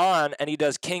goes on and he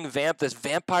does King Vamp, this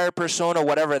vampire persona,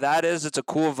 whatever that is. It's a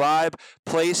cool vibe.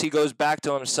 Place, he goes back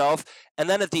to himself, and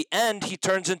then at the end he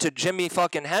turns into Jimi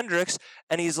fucking Hendrix,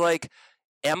 and he's like,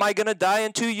 am I gonna die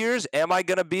in 2 years? Am I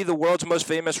gonna be the world's most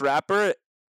famous rapper?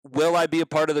 Will I be a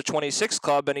part of the 26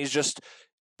 Club? And he's just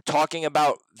talking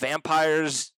about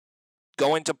vampires,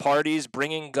 going to parties,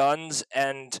 bringing guns,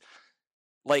 and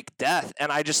like death.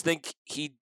 And I just think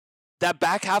that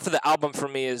back half of the album for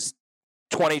me is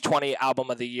 2020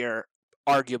 album of the year,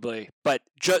 arguably. But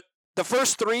the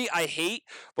first three I hate,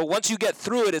 but once you get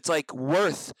through it, it's like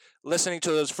worth listening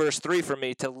to those first three for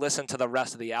me to listen to the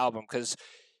rest of the album, because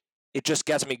it just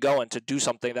gets me going to do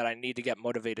something that I need to get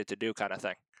motivated to do, kind of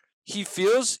thing. He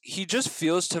just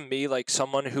feels to me like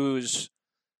someone who's,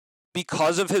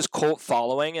 because of his cult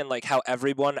following and like how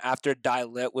everyone after Die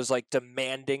Lit was like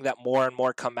demanding that more and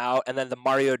more come out, and then the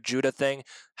Mario Judah thing,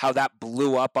 how that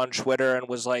blew up on Twitter and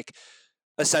was like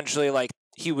essentially like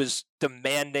he was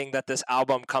demanding that this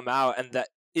album come out, and that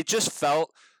it just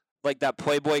felt like that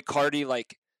Playboi Carti,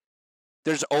 like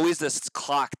there's always this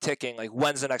clock ticking, like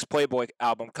when's the next Playboi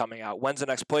album coming out? When's the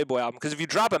next Playboi album? Because if you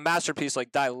drop a masterpiece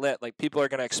like Die Lit, like people are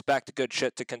going to expect good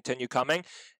shit to continue coming.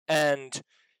 And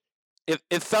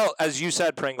it felt, as you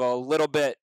said, Pringle, a little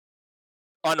bit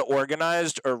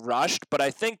unorganized or rushed, but I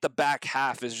think the back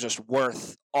half is just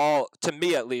worth all, to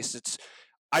me at least.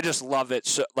 I just love it.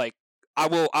 So like I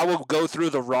will go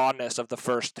through the rawness of the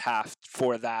first half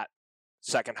for that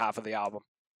second half of the album.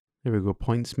 There we go.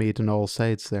 Points made on all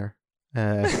sides there.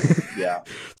 Yeah.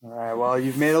 All right. Well,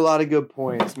 you've made a lot of good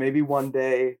points. Maybe one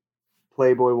day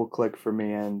Playboi will click for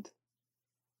me and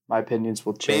my opinions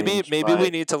will change. Maybe we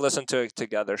need to listen to it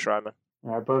together, Shryman.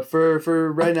 All right, but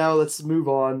for right now, let's move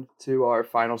on to our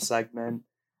final segment.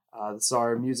 This is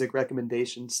our music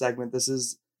recommendation segment. This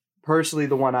is personally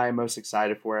the one I am most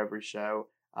excited for every show.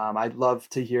 I'd love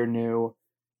to hear new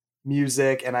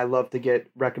music, and I love to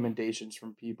get recommendations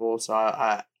from people. So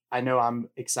I know I'm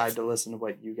excited to listen to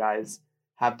what you guys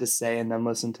have to say, and then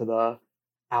listen to the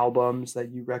albums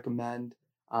that you recommend.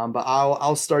 But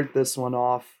I'll start this one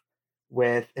off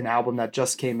with an album that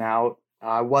just came out.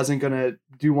 I wasn't gonna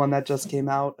do one that just came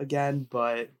out again,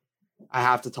 but I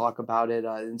have to talk about it.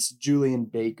 It's Julien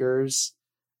Baker's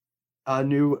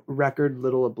new record,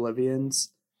 Little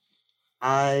Oblivions.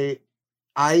 I've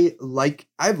liked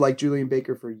Julien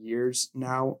Baker for years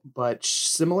now, but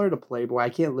similar to Playboi, I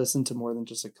can't listen to more than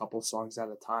just a couple songs at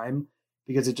a time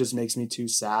because it just makes me too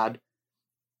sad.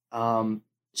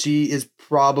 She is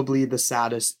probably the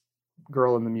saddest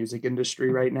girl in the music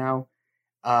industry right now.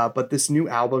 But this new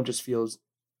album just feels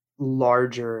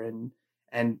larger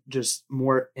and just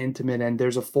more intimate, and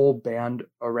there's a full band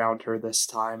around her this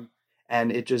time,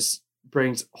 and it just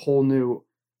brings whole new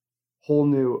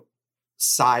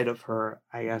side of her,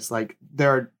 I guess. Like there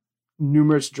are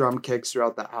numerous drum kicks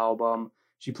throughout the album.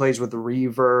 She plays with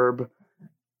reverb.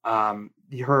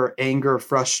 Her anger,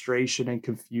 frustration, and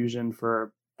confusion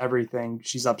for everything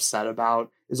she's upset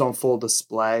about is on full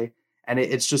display. And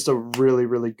it's just a really,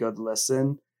 really good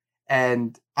listen.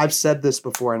 And I've said this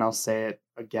before, and I'll say it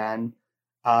again.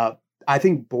 I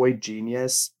think Boy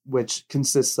Genius, which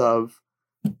consists of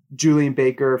Julien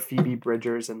Baker, Phoebe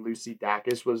Bridgers, and Lucy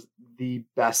Dacus, was the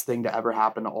best thing to ever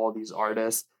happen to all these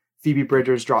artists. Phoebe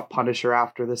Bridgers dropped Punisher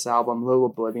after this album. Little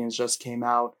Oblivions just came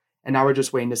out. And now we're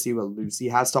just waiting to see what Lucy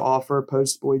has to offer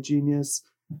post Boy Genius.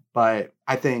 But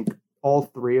I think all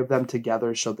three of them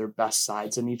together show their best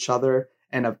sides in each other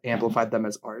and have amplified them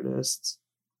as artists.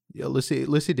 Yeah, Lucy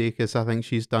Dacus, I think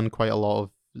she's done quite a lot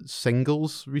of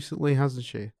singles recently, hasn't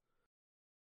she?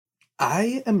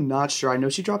 I am not sure. I know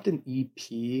she dropped an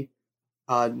EP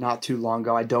not too long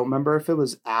ago. I don't remember if it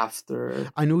was after.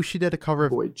 I know she did a cover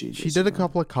of. Boy Genius, she did a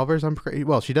couple of covers.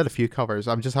 She did a few covers.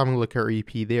 I'm just having a look at her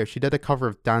EP there. She did a cover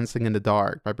of "Dancing in the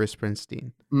Dark" by Bruce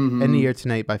Springsteen, Mm-hmm. "In the Air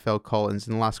Tonight" by Phil Collins,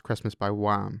 and "Last Christmas" by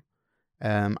Wham.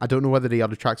 I don't know whether the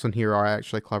other tracks on here are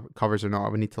actually covers or not. I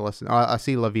would need to listen. I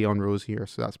see La Vie en Rose here,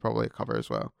 so that's probably a cover as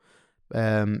well.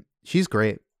 She's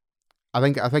great. I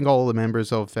think all the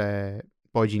members of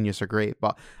Boy Genius are great,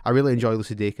 but I really enjoy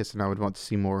Lucy Dacus, and I would want to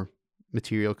see more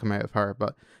material come out of her.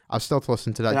 But I've still to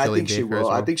listen to that. And Julien I think she Baker will. as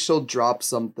well. I think she'll drop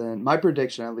something. My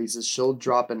prediction, at least, is she'll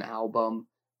drop an album,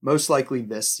 most likely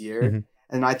this year. Mhm.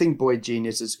 And I think Boy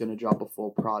Genius is going to drop a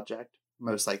full project,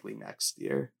 most likely next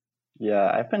year.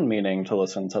 Yeah, I've been meaning to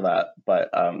listen to that, but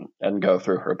and go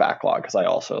through her backlog because I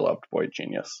also loved Boy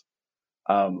Genius.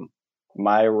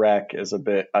 My rec is a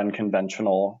bit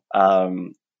unconventional.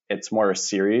 it's more a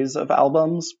series of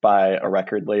albums by a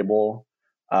record label.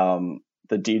 The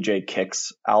DJ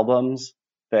Kicks albums,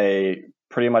 they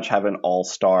pretty much have an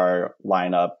all-star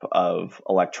lineup of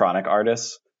electronic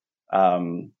artists,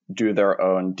 do their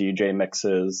own DJ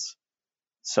mixes.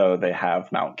 So they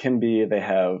have Mount Kimby, they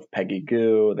have Peggy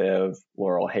Goo, they have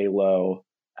Laurel Halo,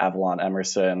 Avalon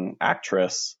Emerson,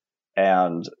 Actress,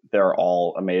 and they're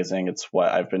all amazing. It's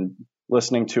what I've been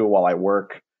listening to while I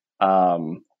work.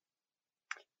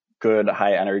 Good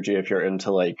high energy if you're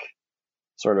into like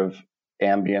sort of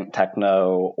ambient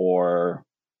techno or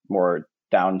more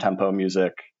down tempo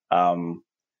music.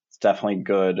 It's definitely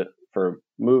good for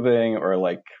moving or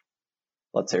like,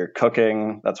 let's say you're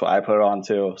cooking. That's what I put it on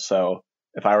to. So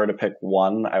if I were to pick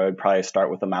one, I would probably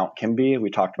start with the Mount Kimby. We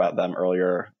talked about them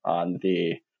earlier on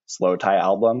the Slow Tie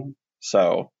album.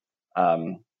 So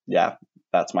yeah,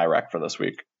 that's my rec for this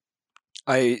week.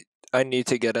 I need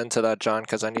to get into that, John,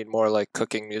 because I need more like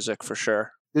cooking music for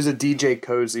sure. There's a DJ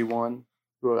Cozy one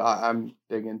who I'm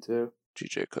big into.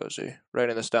 DJ Cozy.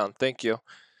 Writing this down. Thank you.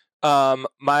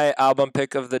 My album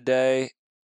pick of the day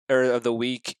or of the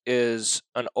week is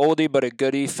an oldie but a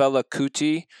goodie, Fela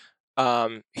Kuti.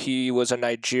 He was a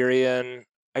Nigerian,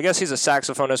 I guess he's a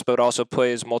saxophonist, but also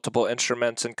plays multiple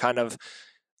instruments and kind of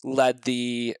led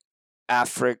the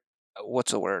Afrobeat,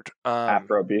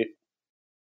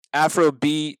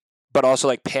 but also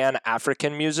like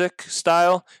Pan-African music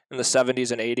style in the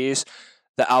 70s and 80s.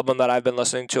 The album that I've been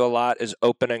listening to a lot is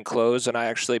Open and Close, and I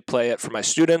actually play it for my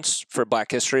students for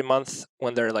Black History Month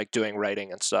when they're like doing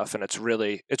writing and stuff, and it's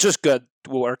just good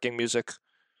working music.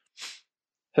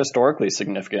 Historically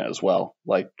significant as well,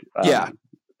 like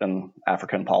in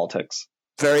African politics.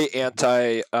 Very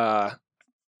anti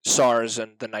SARS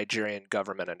and the Nigerian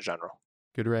government in general.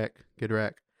 Good rec.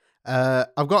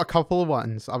 I've got a couple of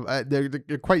ones.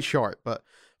 They're quite short, but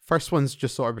first one's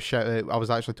just sort of a shout out. I was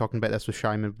actually talking about this with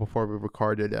Shyman before we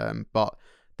recorded, but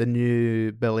the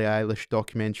new Billie Eilish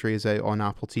documentary is out on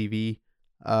Apple TV.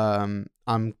 I'm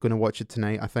going to watch it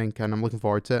tonight, I think, and I'm looking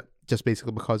forward to it, just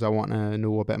basically because I want to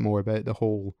know a bit more about the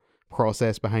whole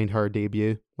process behind her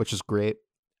debut, which is great.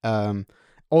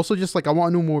 Also, just like I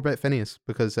want to know more about Finneas,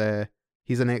 because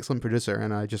he's an excellent producer,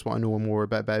 and I just want to know more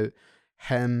about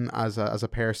him as a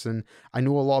person. I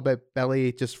know a lot about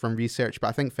Billie just from research, but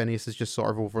I think Finneas is just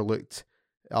sort of overlooked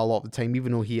a lot of the time,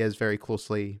 even though he is very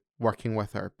closely working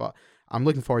with her. But I'm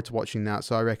looking forward to watching that,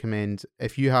 so I recommend,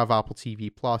 if you have Apple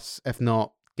TV Plus, if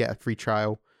not, get a free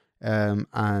trial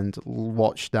and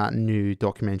watch that new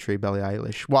documentary, Billie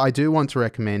Eilish. What I do want to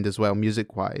recommend as well,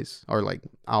 music-wise, or like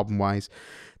album-wise,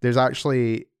 there's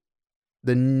actually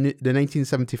the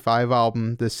 1975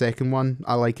 album, the second one,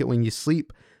 I Like It When You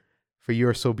Sleep. For You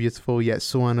Are So Beautiful Yet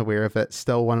So Unaware of It.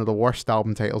 Still one of the worst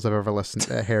album titles I've ever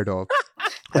heard of.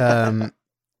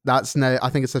 That's now, I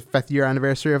think it's the 5th year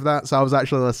anniversary of that, so I was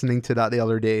actually listening to that the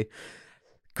other day.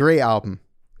 Great album.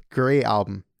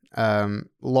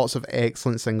 Lots of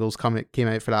excellent singles came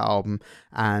out for that album,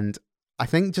 and I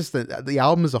think just the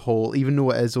album as a whole, even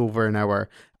though it is over an hour,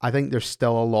 I think there's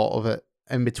still a lot of it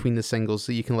in between the singles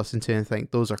that you can listen to and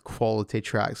think those are quality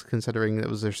tracks, considering it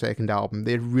was their second album.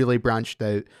 They really branched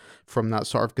out from that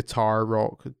sort of guitar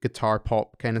rock, guitar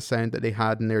pop kind of sound that they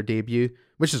had in their debut,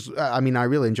 which is, I mean, I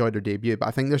really enjoyed their debut, but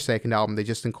I think their second album, they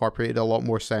just incorporated a lot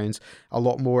more sounds, a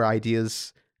lot more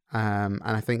ideas, and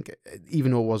I think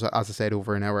even though it was, as I said,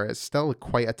 over an hour, it's still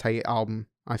quite a tight album,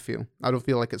 I feel. I don't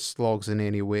feel like it slogs in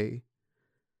any way.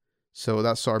 So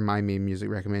that's sort of my main music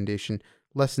recommendation.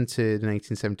 Listen to the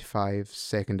 1975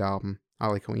 second album, I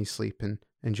Like It When You Sleep, and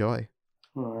enjoy.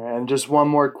 All right, and just one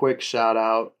more quick shout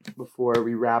out before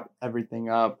we wrap everything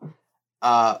up.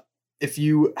 If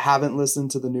you haven't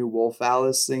listened to the new Wolf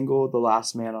Alice single, The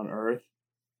Last Man on Earth,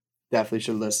 definitely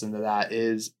should listen to that. It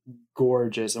is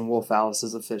gorgeous, and Wolf Alice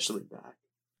is officially back.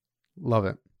 Love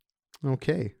it.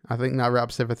 Okay, I think that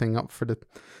wraps everything up for the...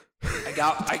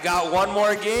 I got one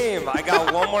more game.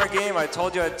 I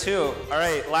told you I had two. All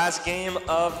right, last game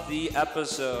of the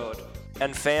episode.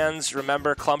 And fans,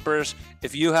 remember, Clumpers,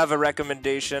 if you have a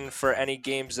recommendation for any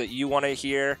games that you want to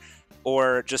hear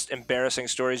or just embarrassing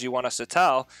stories you want us to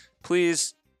tell,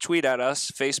 please tweet at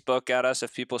us, Facebook at us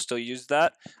if people still use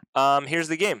that. Here's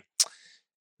the game.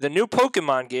 The new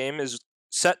Pokemon game is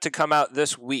set to come out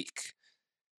this week.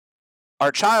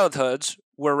 Our childhoods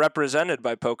were represented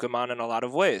by Pokemon in a lot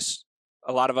of ways.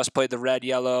 A lot of us played the Red,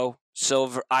 Yellow,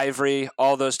 Silver, Ivory,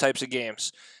 all those types of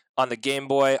games on the Game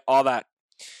Boy, all that.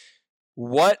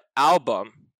 What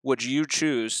album would you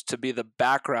choose to be the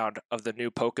background of the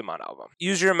new Pokemon album?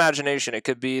 Use your imagination. It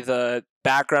could be the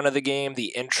background of the game,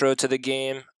 the intro to the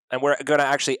game, and we're going to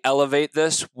actually elevate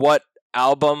this. What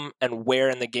album and where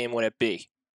in the game would it be?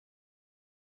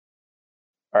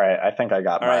 All right, I think I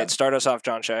got All mine. right, start us off,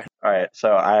 John Shea. All right,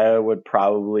 so I would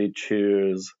probably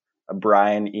choose a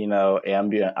Brian Eno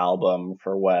ambient album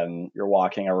for when you're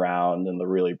walking around in the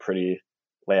really pretty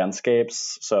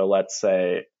landscapes. So let's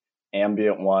say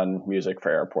Ambient One music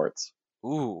for airports.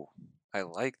 Ooh, I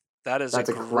like that. Is That's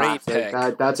a a great classic.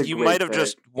 pick. That's a You great might have pick.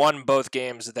 just won both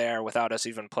games there without us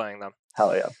even playing them.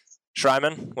 Hell yeah.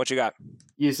 Shryman, what you got?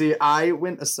 You see, I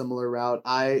went a similar route.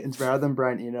 Rather than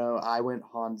Brian Eno, I went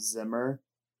Hans Zimmer.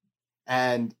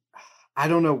 And I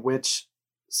don't know which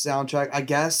soundtrack. I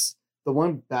guess the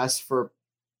one best for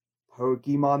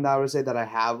Pokemon that I would say that I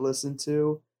have listened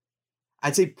to,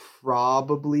 I'd say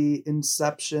probably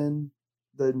Inception,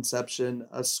 the Inception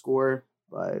score.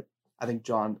 But I think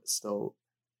John still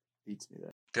beats me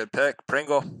there. Good pick.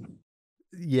 Pringle.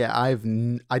 Yeah, I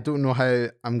don't know how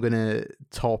I'm gonna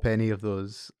top any of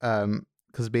those.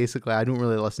 Because basically I don't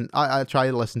really listen. I try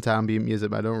to listen to ambient music,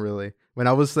 but I don't really. When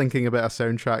I was thinking about a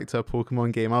soundtrack to a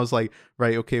Pokemon game, I was like,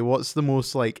 right, okay, what's the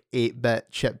most like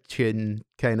 8-bit chiptune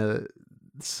kind of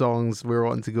songs we're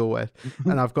wanting to go with?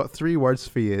 And I've got 3 words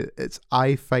for you. It's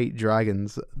I Fight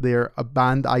Dragons. They're a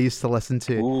band I used to listen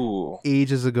to Ooh.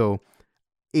 ages ago.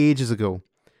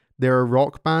 They're a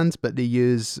rock band, but they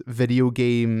use video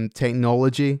game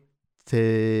technology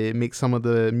to make some of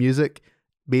the music.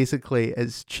 Basically,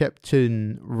 it's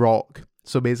chiptune rock.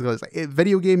 So basically, it's like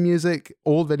video game music,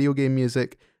 old video game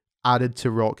music, added to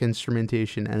rock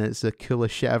instrumentation, and it's the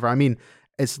coolest shit ever. I mean,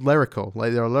 it's lyrical,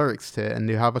 like there are lyrics to it, and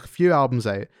they have a few albums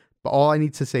out. But all I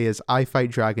need to say is, I Fight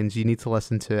Dragons. You need to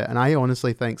listen to it, and I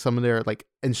honestly think some of their like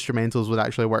instrumentals would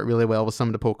actually work really well with some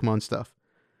of the Pokemon stuff.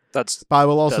 But I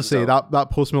will also that's say dope. that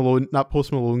Post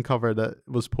Malone cover that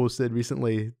was posted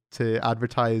recently to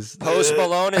advertise. Post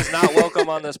Malone is not welcome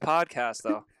on this podcast,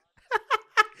 though.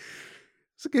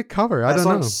 It's a good cover. I That don't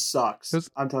song know. sucks. It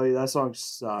was- I'm telling you, that song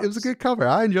sucks. It was a good cover.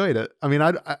 I enjoyed it. I mean,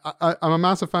 I'm a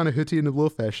massive fan of Hootie and the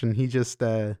Blowfish, and he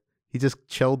just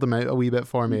chilled them out a wee bit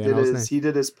for me. He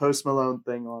did his Post Malone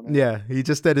thing on it. Yeah, he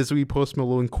just did his wee Post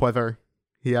Malone quiver.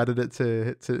 He added it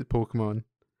to Pokemon.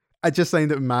 I just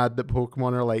find it mad that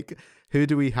Pokemon are like, who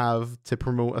do we have to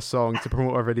promote a song to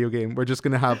promote our video game? We're just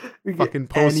gonna have We fucking get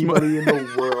Post anybody in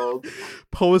the world.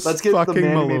 Post Let's get the fucking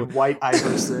man who Malone. made White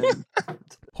Iverson.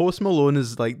 Post Malone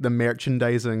is like the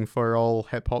merchandising for all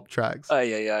hip hop tracks.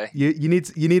 Ay. You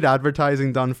need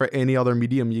advertising done for any other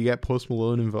medium. You get Post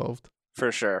Malone involved.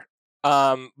 For sure.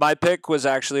 My pick was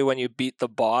actually when you beat the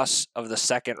boss of the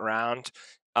second round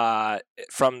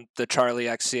from the Charlie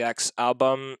XCX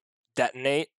album,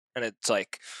 Detonate. And it's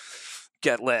like,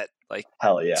 get lit. Like,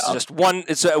 Hell yeah. it's just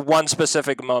one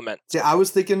specific moment. See, I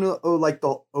was thinking,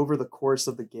 over the course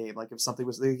of the game, like if something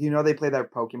was, they play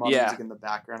that Pokemon music in the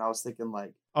background. I was thinking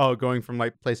like, Oh, going from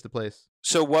like place to place.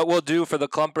 So what we'll do for the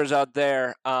clumpers out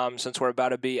there, since we're about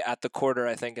to be at the quarter,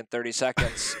 I think in 30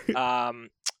 seconds,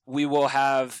 you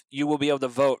will be able to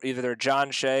vote either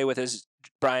John Shea with his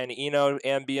Brian Eno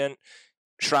ambient,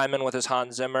 Shryman with his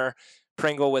Hans Zimmer,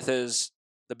 Pringle with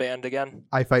the band again.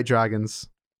 I Fight Dragons.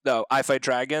 No, I Fight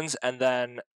Dragons, and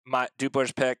then my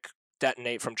Dupler's pick,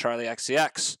 Detonate from Charlie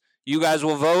XCX. You guys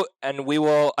will vote, and we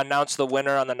will announce the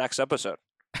winner on the next episode.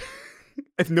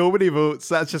 If nobody votes,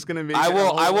 that's just gonna make. I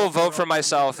will vote for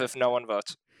myself if no one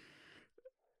votes.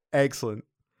 Excellent.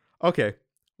 Okay.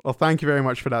 Well, thank you very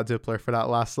much for that, Dupler, for that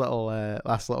last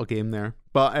little game there.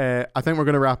 But I think we're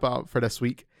gonna wrap it up for this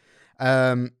week.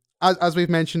 As we've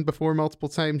mentioned before multiple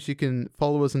times, you can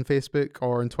follow us on Facebook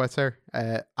or on Twitter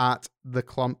at The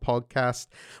Clump Podcast.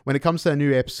 When it comes to a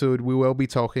new episode, we will be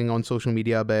talking on social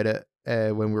media about it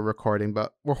when we're recording,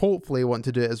 but we're hopefully want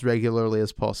to do it as regularly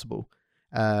as possible.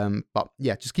 But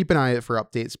yeah, just keep an eye out for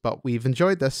updates. But we've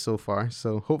enjoyed this so far,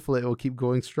 so hopefully it will keep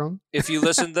going strong. If you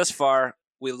listened this far,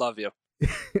 we love you.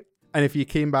 And if you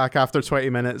came back after 20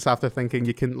 minutes after thinking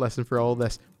you couldn't listen for all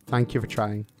this, thank you for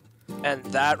trying. And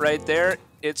that right there,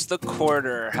 it's the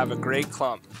quarter. Have a great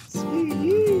clump.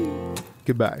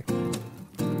 Goodbye.